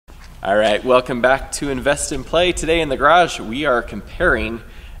All right, welcome back to Invest and Play. Today in the garage, we are comparing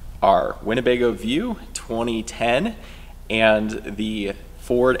our Winnebago View 2010 and the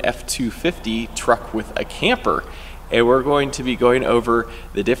Ford F250 truck with a camper. And we're going to be going over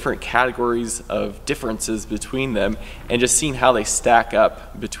the different categories of differences between them and just seeing how they stack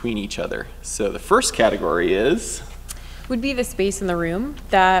up between each other. So the first category would be the space in the room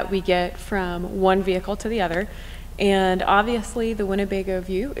that we get from one vehicle to the other. And obviously the Winnebago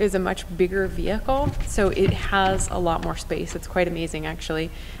View is a much bigger vehicle, so it has a lot more space. It's quite amazing, actually,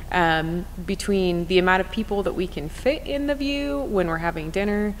 between the amount of people that we can fit in the View when we're having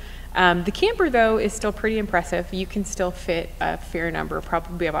dinner. The camper, though, is still pretty impressive. You can still fit a fair number,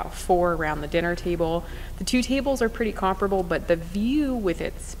 probably about 4 around the dinner table. The 2 tables are pretty comparable, but the View with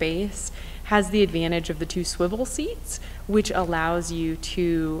its space has the advantage of the 2 swivel seats, which allows you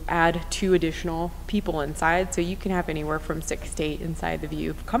to add 2 additional people inside. So you can have anywhere from 6 to 8 inside the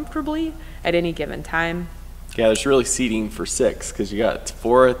View comfortably at any given time. Yeah, there's really seating for 6 because you got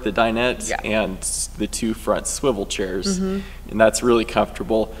 4 at the dinette and the 2 front swivel chairs. And that's really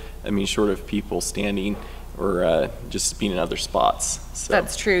comfortable. I mean, short of people standing or just being in other spots. So.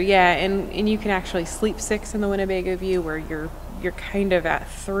 That's true, yeah, and you can actually sleep 6 in the Winnebago View, where you're kind of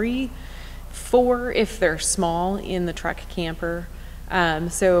at 3, 4 if they're small in the truck camper.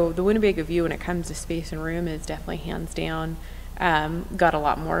 So the Winnebago View, when it comes to space and room, is definitely hands down got a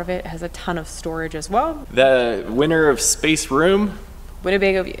lot more of it. It has a ton of storage as well. The winner of space room?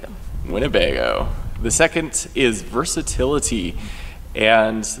 Winnebago View. Winnebago. The second is versatility.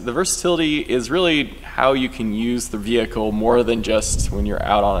 And the versatility is really how you can use the vehicle more than just when you're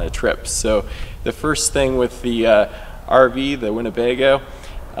out on a trip. So the first thing with the RV, the Winnebago,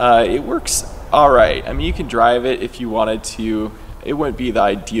 it works all right. I mean, you can drive it if you wanted to. It wouldn't be the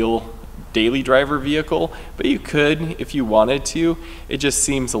ideal daily driver vehicle, but you could if you wanted to. It just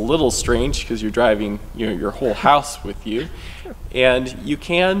seems a little strange because you're driving, your whole house with you. And you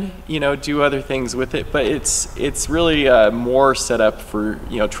can, do other things with it, but it's really more set up for,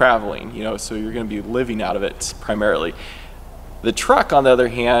 traveling, so you're going to be living out of it primarily. The truck, on the other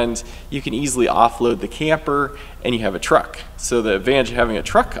hand, you can easily offload the camper and you have a truck. So the advantage of having a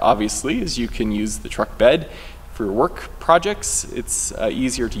truck, obviously, is you can use the truck bed for work projects. It's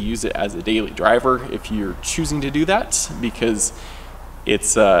easier to use it as a daily driver if you're choosing to do that because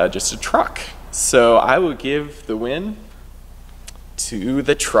it's just a truck. So I would give the win to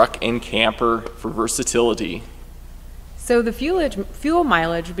the truck and camper for versatility. So the fuel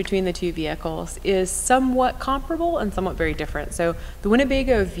mileage between the 2 vehicles is somewhat comparable and somewhat very different. So the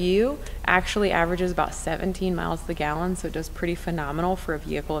Winnebago View actually averages about 17 miles to the gallon, so it does pretty phenomenal for a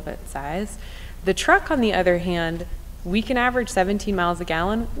vehicle of its size. The truck, on the other hand, we can average 17 miles a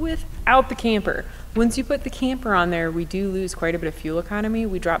gallon without the camper. Once you put the camper on there, we do lose quite a bit of fuel economy.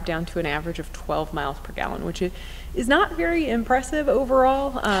 We drop down to an average of 12 miles per gallon, which is not very impressive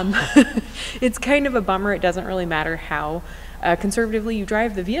overall. It's kind of a bummer. It doesn't really matter how conservatively you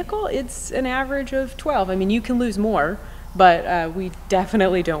drive the vehicle. It's an average of 12. I mean, you can lose more, but we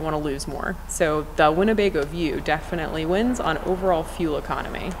definitely don't want to lose more. So the Winnebago View definitely wins on overall fuel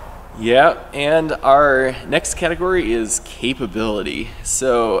economy. Yeah, and our next category is capability.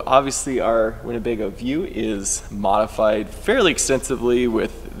 So obviously our Winnebago View is modified fairly extensively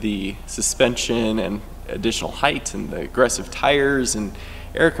with the suspension and additional height and the aggressive tires and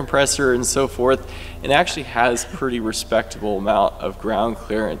air compressor and so forth, and actually has pretty respectable amount of ground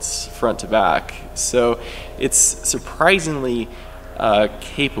clearance front to back. So it's surprisingly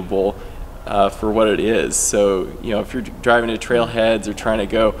capable for what it is. So if you're driving to trailheads or trying to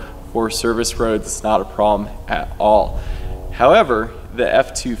go for service roads, it's not a problem at all. However, the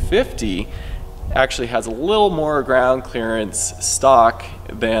F250 actually has a little more ground clearance stock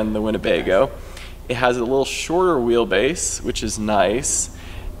than the Winnebago. It has a little shorter wheelbase, which is nice,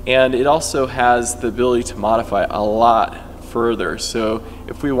 and it also has the ability to modify a lot further. So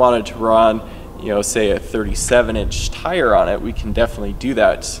if we wanted to run, say a 37-inch tire on it, we can definitely do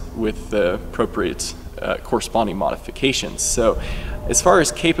that with the appropriate corresponding modifications. So as far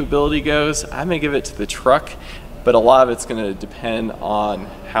as capability goes, I'm going to give it to the truck, but a lot of it's going to depend on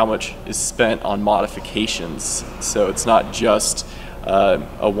how much is spent on modifications. So it's not just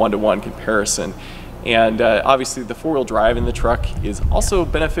a one-to-one comparison. And obviously the 4-wheel drive in the truck is also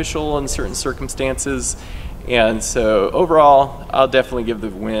beneficial in certain circumstances. And so overall, I'll definitely give the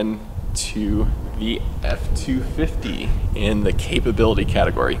win to the F250 in the capability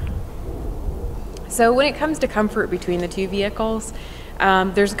category. So when it comes to comfort between the 2 vehicles,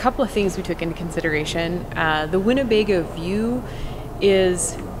 there's a couple of things we took into consideration. The Winnebago View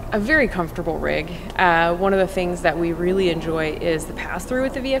is a very comfortable rig. One of the things that we really enjoy is the pass-through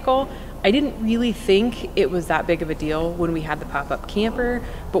with the vehicle. I didn't really think it was that big of a deal when we had the pop-up camper,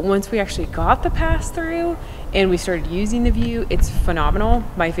 but once we actually got the pass-through and we started using the View, it's phenomenal.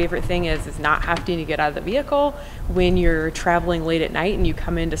 My favorite thing is not having to get out of the vehicle. When you're traveling late at night and you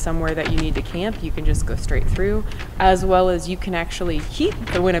come into somewhere that you need to camp, you can just go straight through, as well as you can actually heat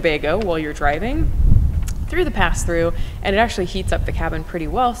the Winnebago while you're driving through the pass-through, and it actually heats up the cabin pretty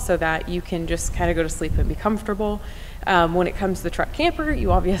well so that you can just kind of go to sleep and be comfortable. When it comes to the truck camper,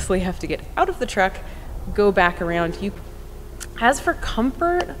 you obviously have to get out of the truck, go back around. As for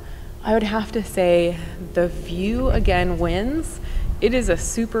comfort, I would have to say the View again wins. It is a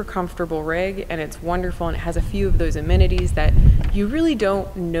super comfortable rig, and it's wonderful, and it has a few of those amenities that you really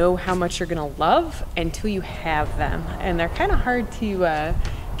don't know how much you're gonna love until you have them, and they're kind of hard to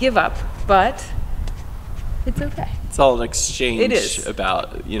give up, but it's okay. It's all an exchange. It is.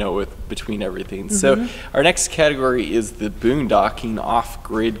 About, between everything. So our next category is the boondocking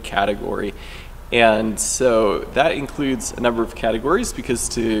off-grid category. And so that includes a number of categories, because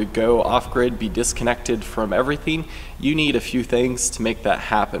to go off-grid, be disconnected from everything, you need a few things to make that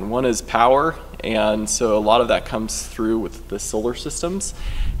happen. One is power, and so a lot of that comes through with the solar systems.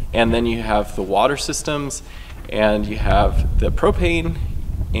 And then you have the water systems, and you have the propane,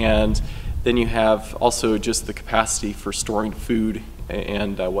 and then you have also just the capacity for storing food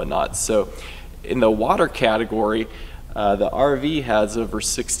and whatnot. So in the water category, the RV has over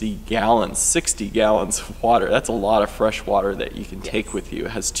 60 gallons of water. That's a lot of fresh water that you can take with you.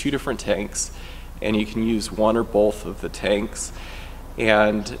 It has 2 different tanks, and you can use one or both of the tanks.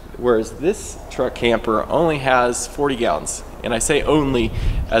 And whereas this truck camper only has 40 gallons, and I say only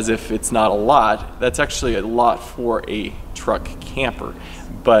as if it's not a lot, that's actually a lot for a truck camper.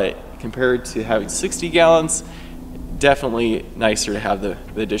 But compared to having 60 gallons, definitely nicer to have the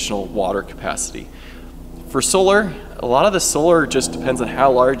additional water capacity. For solar, a lot of the solar just depends on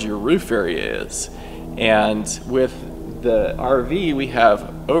how large your roof area is. And with the RV, we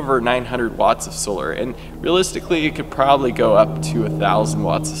have over 900 watts of solar, and realistically it could probably go up to 1,000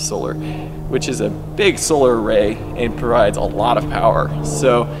 watts of solar, which is a big solar array and provides a lot of power.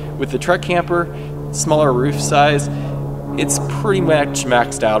 So with the truck camper, smaller roof size, it's pretty much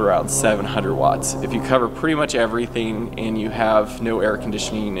maxed out around 700 watts. If you cover pretty much everything and you have no air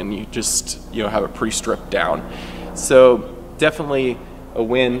conditioning and you just have it pretty stripped down. So definitely a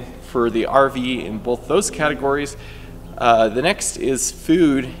win for the RV in both those categories. The next is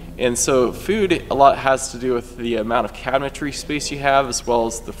food, and so food a lot has to do with the amount of cabinetry space you have, as well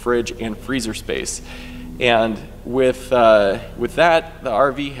as the fridge and freezer space. And with that, the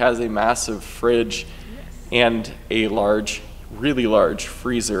RV has a massive fridge and a really large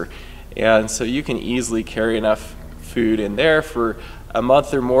freezer, and so you can easily carry enough food in there for a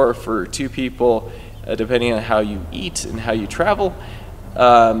month or more for 2 people, depending on how you eat and how you travel.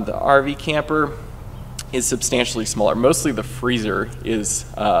 The RV camper is substantially smaller. Mostly the freezer is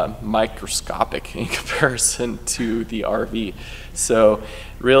microscopic in comparison to the RV. So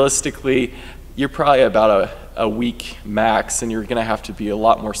realistically, you're probably about a week max, and you're gonna have to be a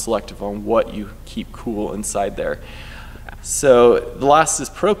lot more selective on what you keep cool inside there. So the last is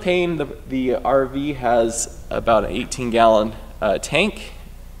propane. The RV has about an 18-gallon tank,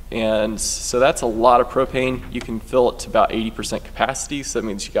 and so that's a lot of propane. You can fill it to about 80% capacity, so that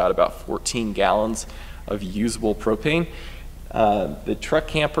means you got about 14 gallons of usable propane. The truck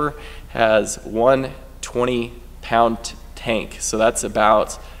camper has one 20-pound tank, so that's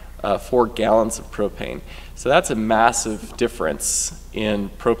about 4 gallons of propane. So that's a massive difference in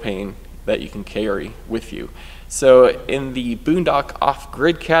propane that you can carry with you. So in the boondock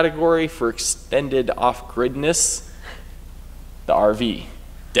off-grid category, for extended off-gridness, the RV,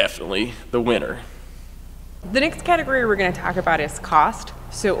 definitely the winner. The next category we're going to talk about is cost.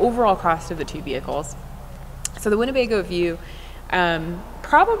 So overall cost of the 2 vehicles. So the Winnebago View,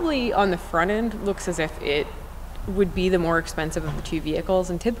 probably on the front end, looks as if it would be the more expensive of the 2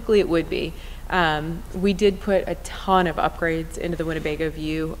 vehicles, and typically it would be. We did put a ton of upgrades into the Winnebago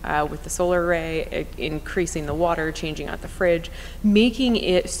View with the solar array, increasing the water, changing out the fridge, making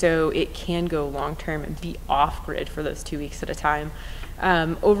it so it can go long term and be off grid for those 2 weeks at a time.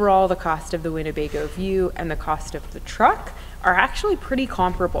 Overall, the cost of the Winnebago View and the cost of the truck are actually pretty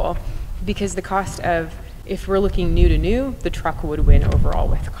comparable, because the cost of, if we're looking new to new, the truck would win overall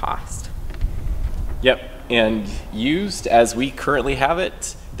with cost. Yep, and used as we currently have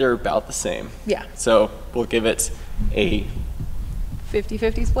it, they're about the same. Yeah. So we'll give it a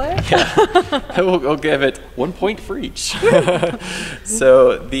 50-50 split? Yeah, we'll give it 1 point for each.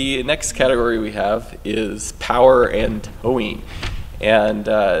 So the next category we have is power and towing. And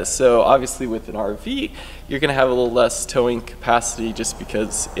so obviously with an RV, you're going to have a little less towing capacity just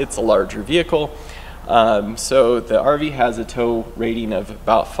because it's a larger vehicle. So the RV has a tow rating of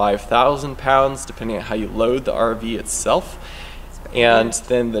about 5,000 pounds, depending on how you load the RV itself. And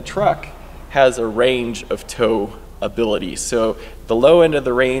then the truck has a range of tow ability. So the low end of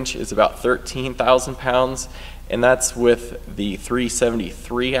the range is about 13,000 pounds, and that's with the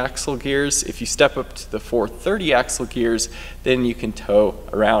 373 axle gears. If you step up to the 430 axle gears, then you can tow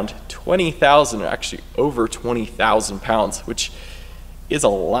around 20,000, or actually over 20,000 pounds, which is a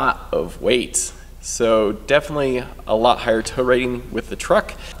lot of weight. So definitely a lot higher tow rating with the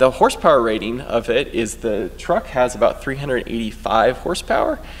truck. The horsepower rating of it is the truck has about 385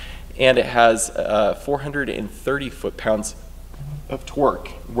 horsepower, and it has 430 foot-pounds of torque,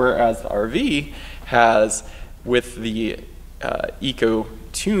 whereas the RV has, with the Eco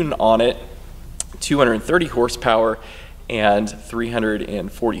Tune on it, 230 horsepower and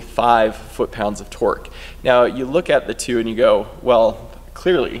 345 foot-pounds of torque. Now you look at the two and you go, well,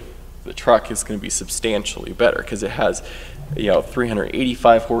 clearly the truck is going to be substantially better because it has,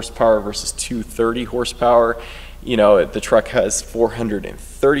 385 horsepower versus 230 horsepower. The truck has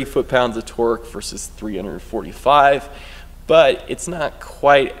 430 foot-pounds of torque versus 345, but it's not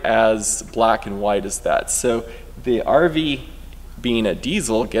quite as black and white as that. So the RV, being a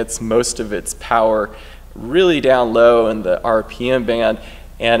diesel, gets most of its power really down low in the RPM band,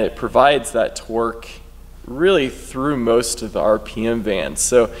 and it provides that torque really through most of the RPM band.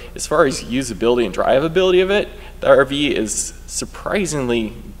 So as far as usability and drivability of it, the RV is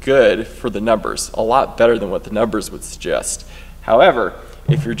surprisingly good for the numbers, a lot better than what the numbers would suggest. However,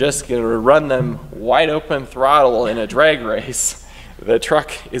 if you're just going to run them wide open throttle in a drag race, the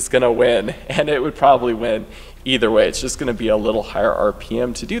truck is going to win, and it would probably win either way. It's just going to be a little higher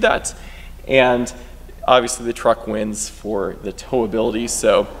RPM to do that, and obviously the truck wins for the towability.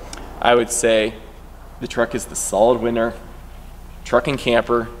 So I would say the truck is the solid winner, truck and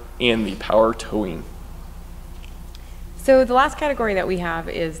camper, and the power towing. So the last category that we have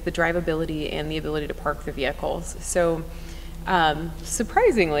is the drivability and the ability to park the vehicles. So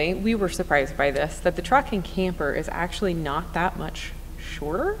surprisingly, we were surprised by this, that the truck and camper is actually not that much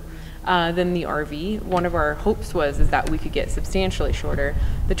shorter than the RV. One of our hopes is that we could get substantially shorter.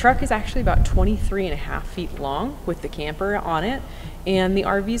 The truck is actually about 23.5 feet long with the camper on it, and the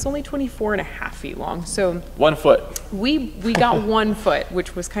RV is only 24.5 feet long. So 1 foot. We got 1 foot,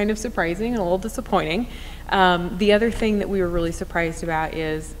 which was kind of surprising and a little disappointing. The other thing that we were really surprised about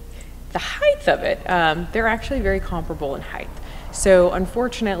is the height of it. They're actually very comparable in height. So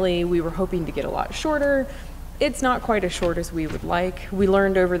unfortunately, we were hoping to get a lot shorter. It's not quite as short as we would like. We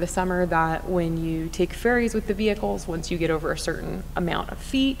learned over the summer that when you take ferries with the vehicles, once you get over a certain amount of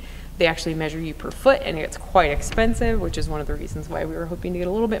feet, they actually measure you per foot, and it's quite expensive, which is one of the reasons why we were hoping to get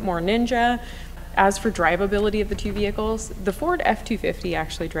a little bit more Ninja. As for drivability of the two vehicles, the Ford F250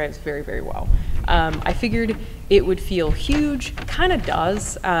 actually drives very, very well. I figured it would feel huge, kind of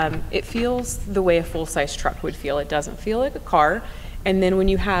does. It feels the way a full-size truck would feel. It doesn't feel like a car. And then when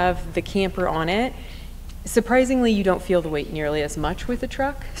you have the camper on it, surprisingly, you don't feel the weight nearly as much with the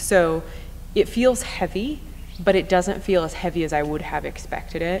truck. So it feels heavy, but it doesn't feel as heavy as I would have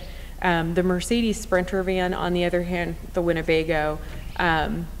expected it. The Mercedes Sprinter van, on the other hand, the Winnebago,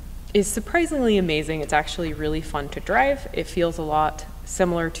 is surprisingly amazing. It's actually really fun to drive. It feels a lot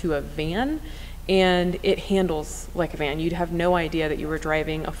similar to a van, and it handles like a van. You'd have no idea that you were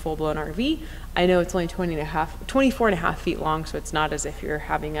driving a full-blown RV. I know it's only 24.5 feet long, so it's not as if you're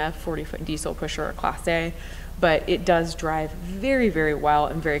having a 40-foot diesel pusher or Class A, but it does drive very, very well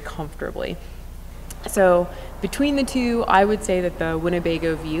and very comfortably. So between the two, I would say that the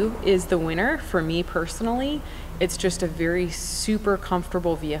Winnebago View is the winner for me personally. It's just a very super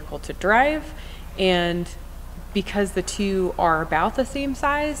comfortable vehicle to drive, and because the two are about the same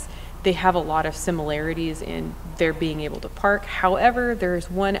size, they have a lot of similarities in their being able to park. However, there's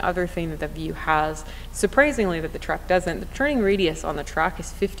one other thing that the View has, surprisingly, that the truck doesn't. The turning radius on the truck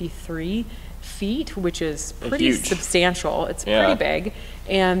is 53 feet, which is pretty substantial. It's pretty big.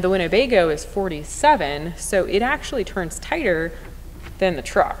 And the Winnebago is 47, so it actually turns tighter than the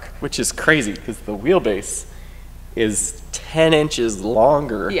truck. Which is crazy because the wheelbase is 10 inches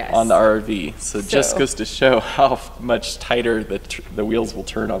longer on the RV. So just goes to show how much tighter the wheels will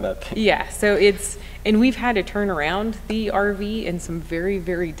turn on that thing. Yeah, so and we've had to turn around the RV in some very,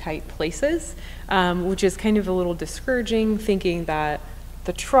 very tight places, which is kind of a little discouraging, thinking that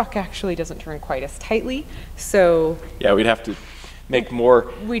the truck actually doesn't turn quite as tightly. So yeah, we'd have to make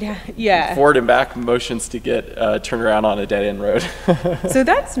more yeah. forward and back motions to get turned around on a dead-end road. So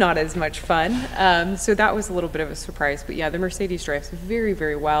that's not as much fun. So that was a little bit of a surprise. But yeah, the Mercedes drives very,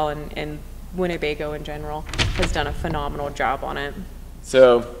 very well, and Winnebago in general has done a phenomenal job on it.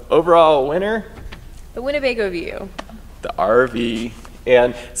 So overall winner? The Winnebago View. The RV.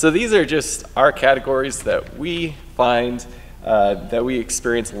 And so these are just our categories that we find that we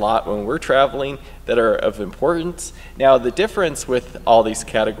experience a lot when we're traveling that are of importance. Now the difference with all these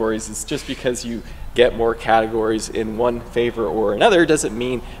categories is just because you get more categories in one favor or another doesn't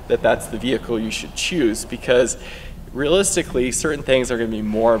mean that that's the vehicle you should choose, because realistically certain things are going to be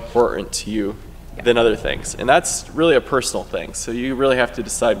more important to you than other things, and that's really a personal thing. So you really have to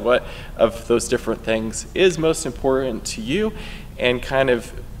decide what of those different things is most important to you and kind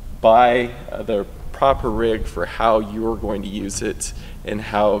of buy the proper rig for how you're going to use it and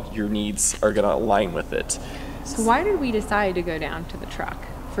how your needs are going to align with it. So why did we decide to go down to the truck,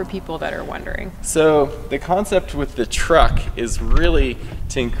 for people that are wondering? So the concept with the truck is really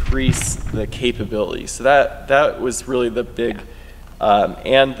to increase the capability. So that was really the big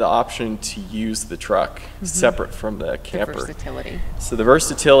and the option to use the truck separate from the camper. The versatility. So the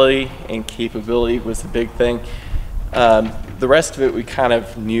versatility and capability was the big thing. The rest of it we kind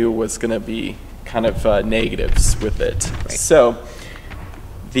of knew was going to be kind of negatives with it. Right. So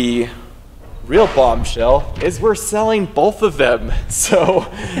the real bombshell is we're selling both of them.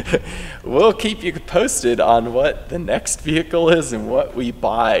 So we'll keep you posted on what the next vehicle is and what we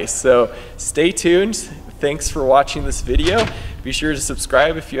buy. So stay tuned. Thanks for watching this video. Be sure to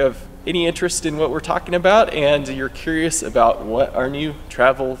subscribe if you have any interest in what we're talking about and you're curious about what our new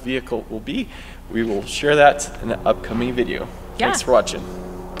travel vehicle will be. We will share that in an upcoming video. Yeah. Thanks for watching.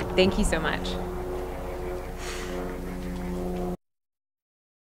 Thank you so much.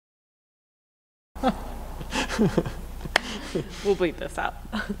 We'll bleep this out.